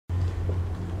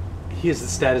here's the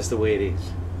status the way it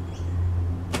is.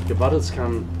 Your bottles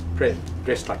come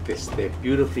dressed like this. They're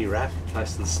beautifully wrapped,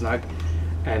 nice and snug,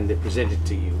 and they're presented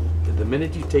to you. The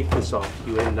minute you take this off,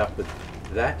 you end up with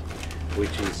that,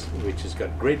 which has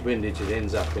got great windage. It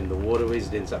ends up in the waterways,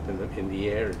 it ends up in the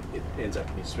air, it ends up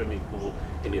in your swimming pool,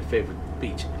 in your favorite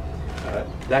beach.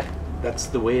 That's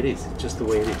the way it is. It's just the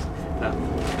way it is. Now,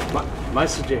 my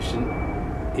suggestion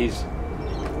is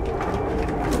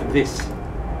this.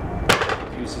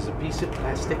 It uses a piece of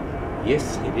plastic.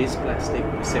 Yes, it is plastic.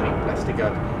 We're sending plastic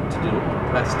out to do a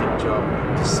plastic job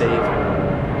to save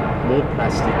more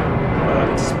plastic, but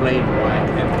I'll explain why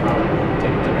and how we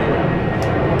intend to do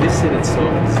it. This in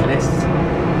itself is less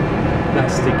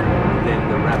plastic than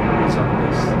the wrapper is on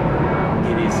this.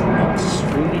 It is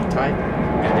extremely tight,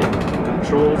 and it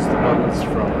controls the bottles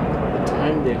from the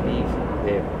time they leave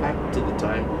their pack to the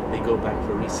time they go back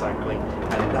for recycling,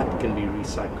 and that can be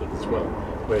recycled as well.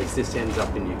 Whereas this ends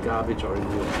up in your garbage or in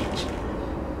your beach.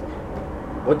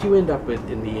 What you end up with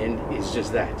in the end is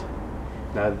just that.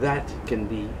 Now that can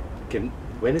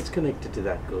when it's connected to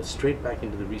that, goes straight back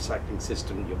into the recycling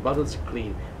system. Your bottles are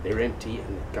clean, they're empty,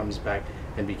 and it comes back.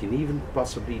 And we can even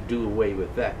possibly do away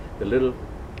with that, the little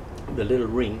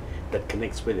ring that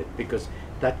connects with it, because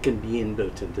that can be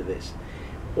inbuilt into this.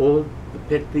 All the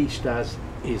PETleash does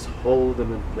is hold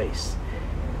them in place.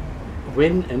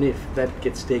 When and if that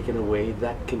gets taken away,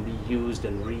 that can be used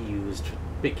and reused,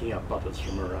 picking up bottles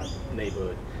from around the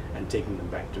neighborhood and taking them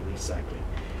back to recycling.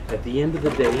 At the end of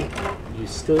the day, you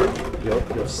still,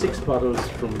 your 6 bottles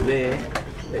from there,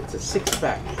 it's a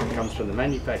 6-pack, it comes from the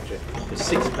manufacturer. The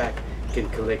 6-pack can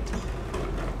collect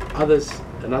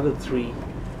another 3,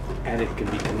 and it can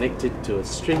be connected to a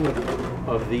string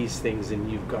of these things,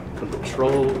 and you've got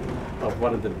control of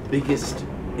one of the biggest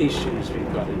issues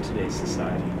we've got in today's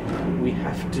society. We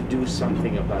have to do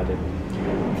something about it.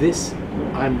 This,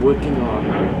 I'm working on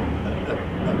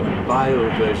a bio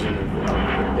version of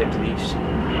the PETleash.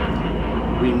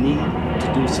 We need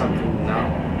to do something now.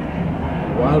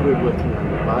 While we're working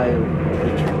on the bio,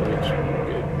 which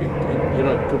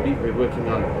it could be we're working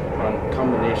on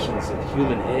combinations of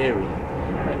human hairing.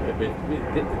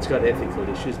 It's got ethical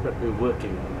issues, but we're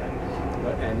working on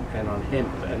that, and on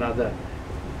hemp and other,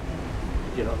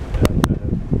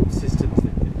 systems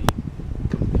that can be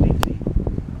completely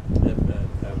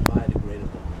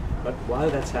biodegradable. But while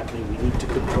that's happening, we need to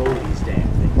control these damn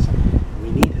things.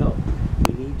 We need help.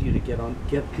 We need you to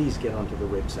please get onto the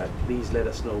website. Please let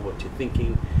us know what you're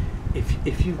thinking.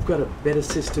 If you've got a better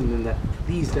system than that,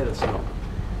 please let us know.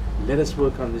 Let us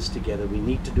work on this together. We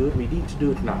need to do it. We need to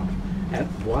do it now. And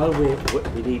while we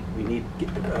need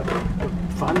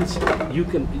funds, you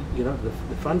can,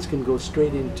 the funds can go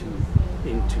straight into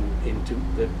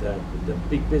the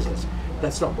big business.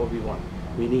 That's not what we want.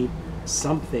 We need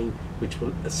something which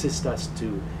will assist us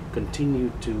to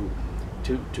continue to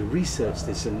research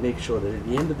this and make sure that at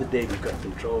the end of the day we've got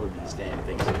control of these damn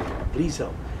things. Please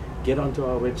help. Get onto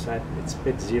our website. It's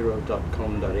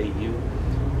PETzero.com.au.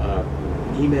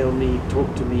 Email me,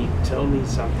 talk to me, tell me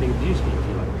something. Use me if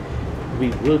you like. We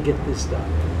will get this done.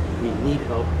 We need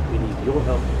help. We need your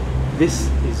help. This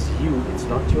is you. It's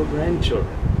not your grandchildren.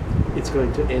 It's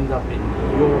going to end up in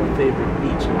your favorite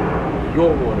beach,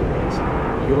 your waterways,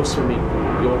 your swimming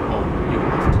pool, your home. You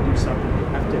have to do something. You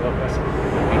have to help us.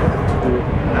 We have to do it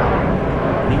now.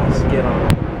 Please get on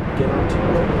to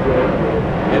your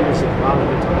members of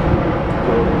parliament,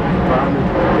 your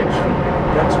environmental protection.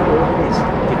 That's all it is.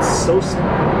 It's so simple.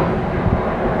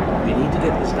 We need to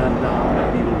get this done now, and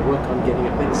we will work on getting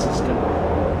a better system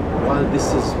while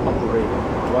this is operating,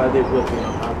 while they're working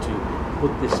on how to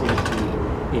put this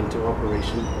into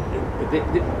operation.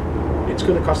 It's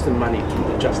going to cost them money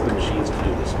to adjust the machines to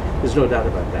do this. There's no doubt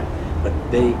about that. But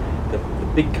the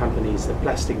big companies, the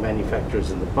plastic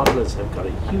manufacturers and the bottlers have got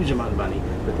a huge amount of money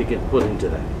that they can put into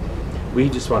that. We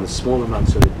just want a small amount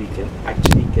so that we can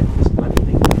actually get this bloody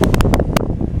thing